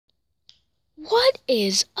What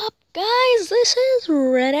is up, guys? This is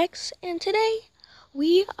RedX, and today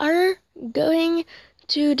we are going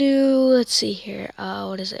to do, let's see here,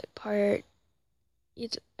 what is it, I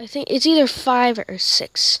think it's either 5 or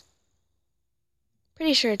 6.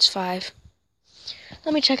 Pretty sure it's 5.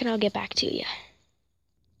 Let me check and I'll get back to you.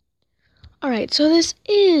 Alright, so this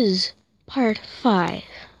is part 5.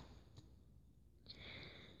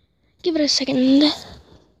 Give it a second to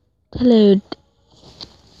load.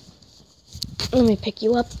 Let me pick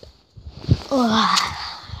you up. Ugh.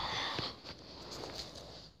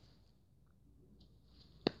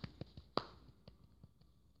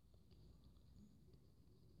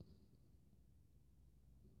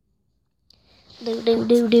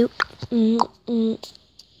 Do.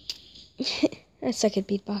 I suck at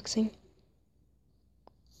beatboxing.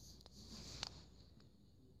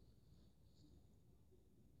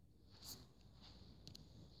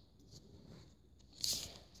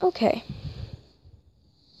 Okay.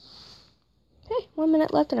 Hey, 1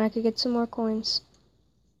 minute left and I could get some more coins.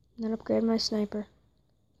 And then upgrade my sniper.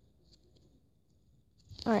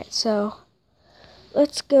 Alright, so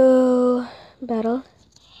let's go battle.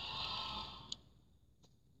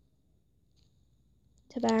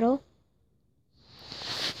 To battle.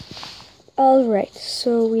 Alright,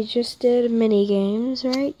 so we just did mini games,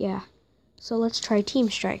 right? Yeah. So let's try Team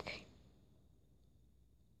Strike.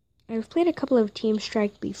 I've played a couple of Team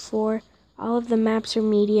Strike before. All of the maps are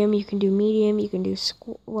medium. You can do medium, you can do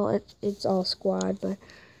it's all squad, but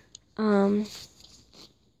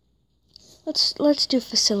let's do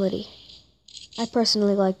facility. I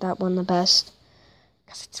personally like that one the best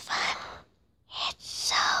because it's fun. It's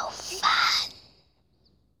so fun.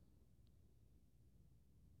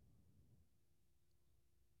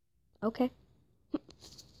 Okay.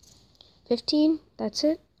 15? That's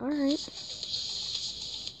it? Alright.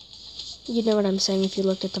 You know what I'm saying if you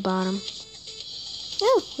looked at the bottom.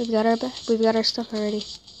 Oh, we've got our stuff already.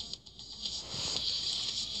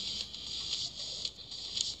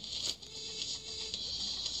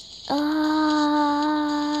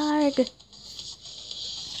 Arg.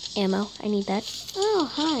 Ammo, I need that. Oh,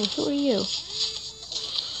 hi, who are you?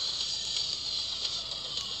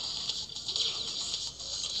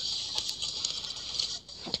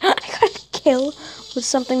 I got a kill with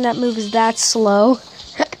something that moves that slow.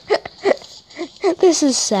 This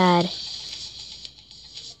is sad.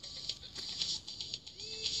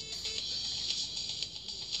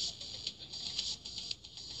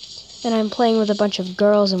 Then I'm playing with a bunch of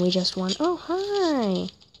girls and we just won. Oh, hi.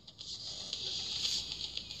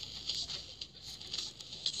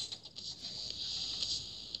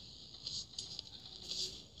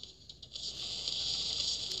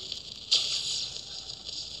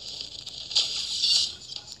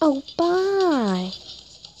 Oh, bye.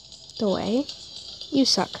 Go away. You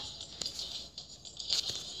suck.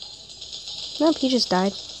 Nope, he just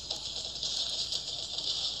died.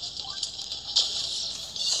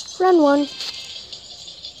 Run one.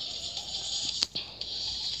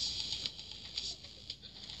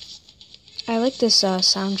 I like this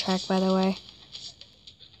soundtrack, by the way.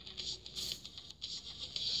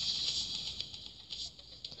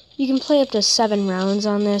 You can play up to 7 rounds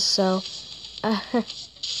on this, so...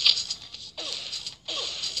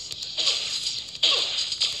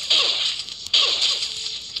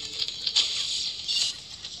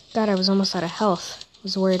 God, I was almost out of health. I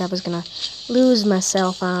was worried I was gonna lose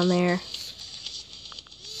myself on there.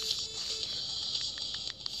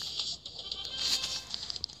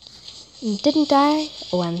 Didn't die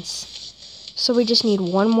once. So we just need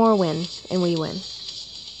one more win, and we win.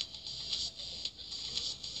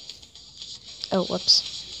 Oh, whoops.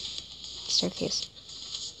 Staircase.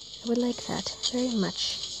 I would like that very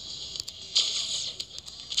much.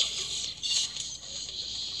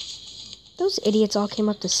 Those idiots all came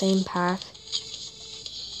up the same path.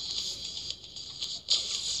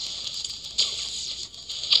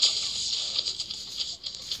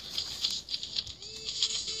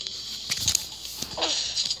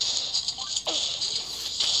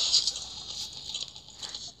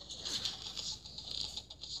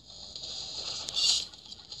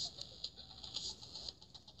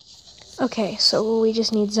 Okay, so we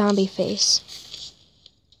just need zombie face.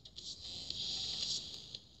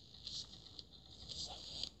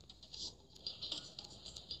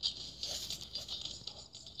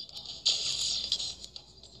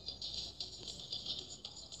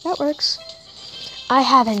 That works. I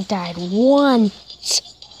haven't died once.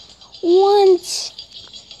 Once.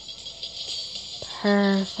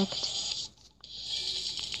 Perfect.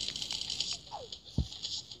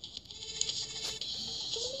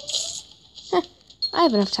 I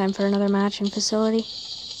have enough time for another match in facility.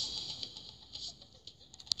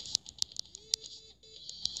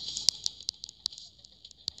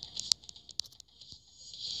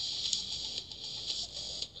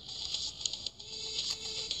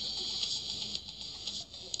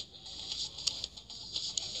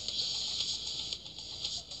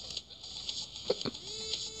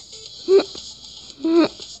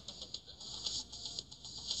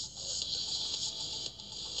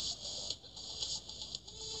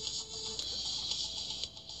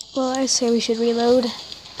 Well, I say we should reload.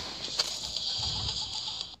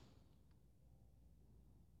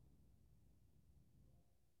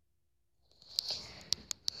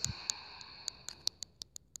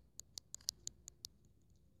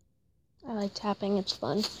 I like tapping, it's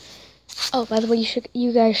fun. Oh, by the way,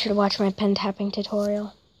 you guys should watch my pen tapping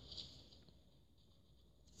tutorial.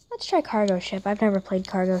 Let's try cargo ship. I've never played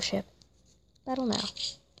cargo ship. Battle now.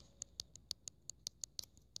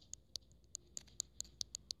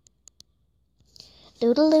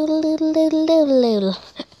 Doodle doodle doodle doodle doodle doodle.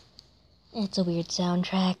 It's a weird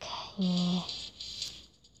soundtrack. Yeah.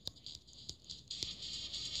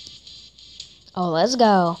 Oh, let's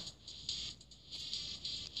go.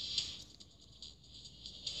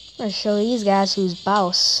 I'm gonna show these guys who's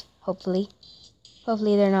boss, hopefully.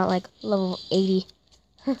 Hopefully they're not like level 80.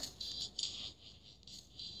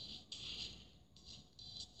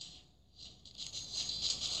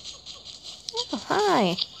 Oh,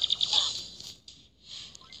 hi.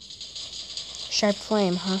 Sharp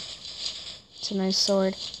flame, huh? It's a nice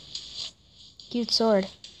sword. Cute sword.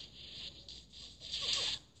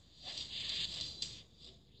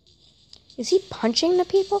 Is he punching the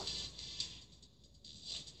people?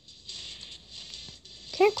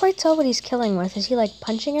 Can't quite tell what he's killing with. Is he like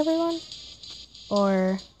punching everyone?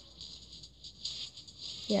 Or...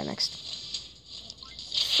 yeah, next.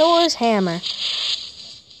 Thor's hammer.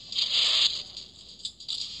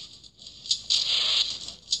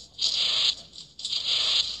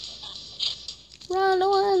 Round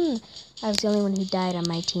one! I was the only one who died on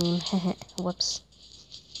my team. Whoops.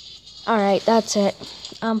 Alright, that's it.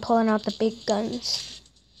 I'm pulling out the big guns.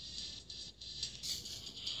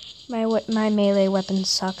 My melee weapon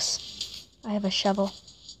sucks. I have a shovel.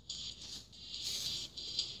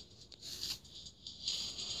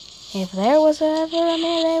 If there was ever a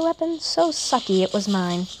melee weapon so sucky, it was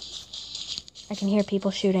mine. I can hear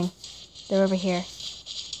people shooting. They're over here.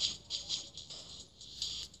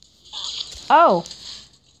 Oh!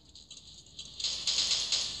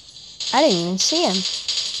 I didn't even see him.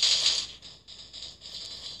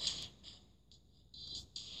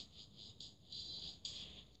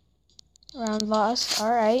 Round lost.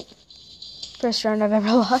 Alright. First round I've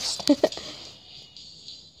ever lost.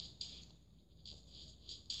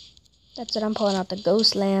 That's it. I'm pulling out the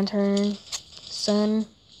ghost lantern. Sun.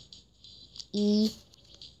 E.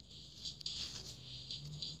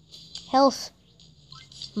 Health.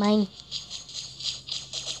 Mine.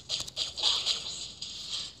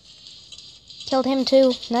 Killed him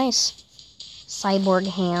too. Nice. Cyborg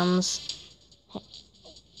hands.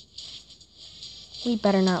 We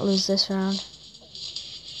better not lose this round.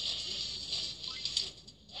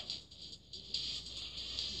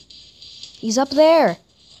 He's up there.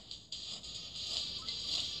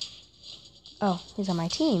 Oh, he's on my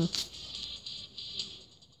team.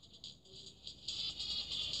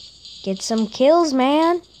 Get some kills,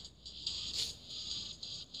 man.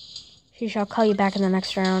 Sheesh, I'll call you back in the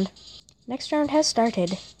next round. Next round has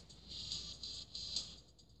started.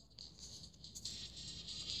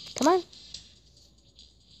 Come on.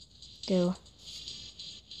 Go.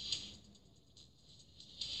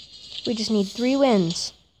 We just need 3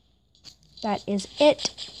 wins. That is it.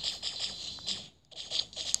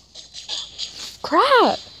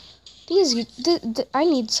 Crap! I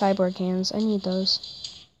need cyborg hands. I need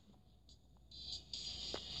those.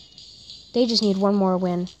 They just need 1 more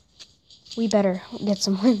win. We better get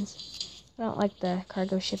some wins. I don't like the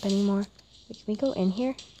cargo ship anymore. Wait, can we go in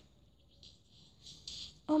here?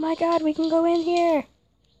 Oh my god, we can go in here!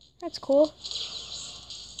 That's cool.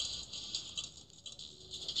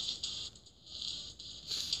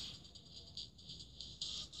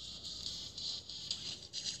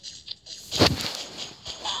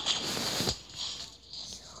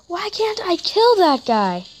 Why can't I kill that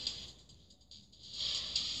guy?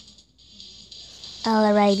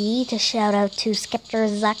 Alrighty, to shout out to Skeptor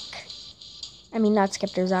Zuck. I mean, not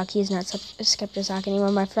Skeptor Zuck. He's not Skeptor Zuck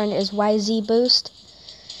anymore. My friend is YZ Boost.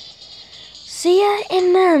 See ya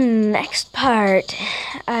in the next part.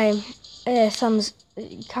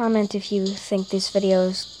 Comment if you think this video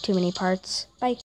is too many parts. Bye.